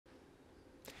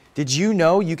Did you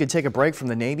know you could take a break from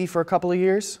the Navy for a couple of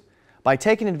years? By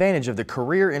taking advantage of the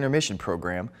Career Intermission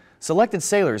Program, selected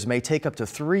sailors may take up to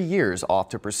 3 years off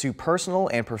to pursue personal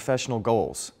and professional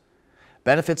goals.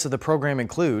 Benefits of the program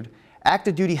include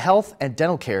active duty health and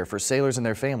dental care for sailors and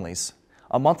their families,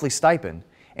 a monthly stipend,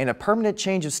 and a permanent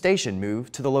change of station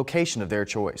move to the location of their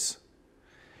choice.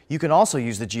 You can also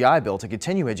use the GI Bill to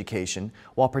continue education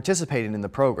while participating in the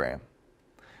program.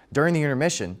 During the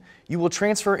intermission, you will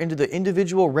transfer into the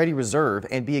Individual Ready Reserve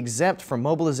and be exempt from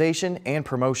mobilization and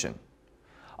promotion.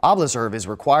 Obreserve is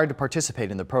required to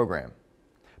participate in the program.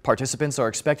 Participants are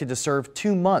expected to serve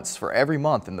 2 months for every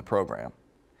month in the program.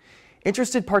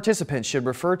 Interested participants should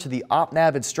refer to the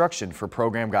OpNav instruction for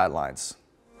program guidelines.